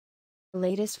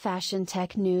Latest fashion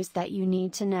tech news that you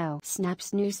need to know.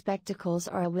 Snap's new spectacles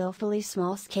are a willfully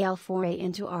small-scale foray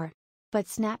into art. But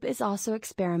Snap is also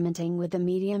experimenting with the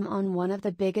medium on one of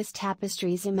the biggest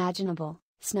tapestries imaginable,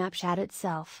 Snapchat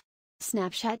itself.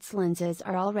 Snapchat's lenses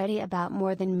are already about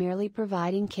more than merely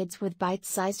providing kids with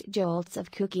bite-sized jolts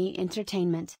of kooky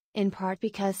entertainment, in part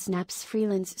because Snap's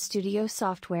Freelens Studio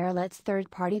software lets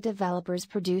third-party developers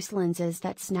produce lenses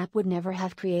that Snap would never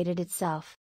have created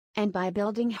itself. And by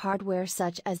building hardware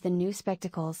such as the new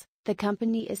spectacles, the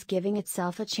company is giving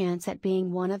itself a chance at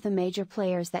being one of the major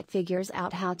players that figures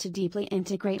out how to deeply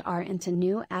integrate art into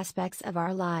new aspects of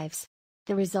our lives.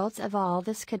 The results of all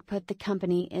this could put the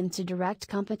company into direct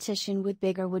competition with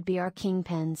bigger would-be art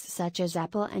kingpins such as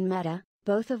Apple and Meta,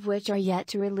 both of which are yet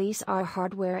to release our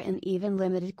hardware in even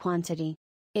limited quantity.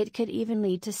 It could even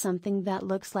lead to something that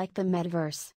looks like the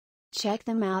metaverse. Check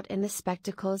them out in the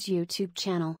Spectacles YouTube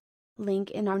channel.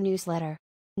 Link in our newsletter.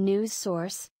 News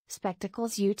source,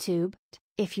 Spectacles YouTube.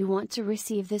 If you want to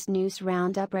receive this news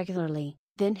roundup regularly,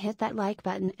 then hit that like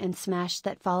button and smash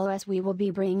that follow, as we will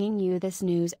be bringing you this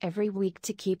news every week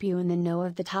to keep you in the know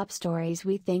of the top stories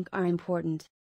we think are important.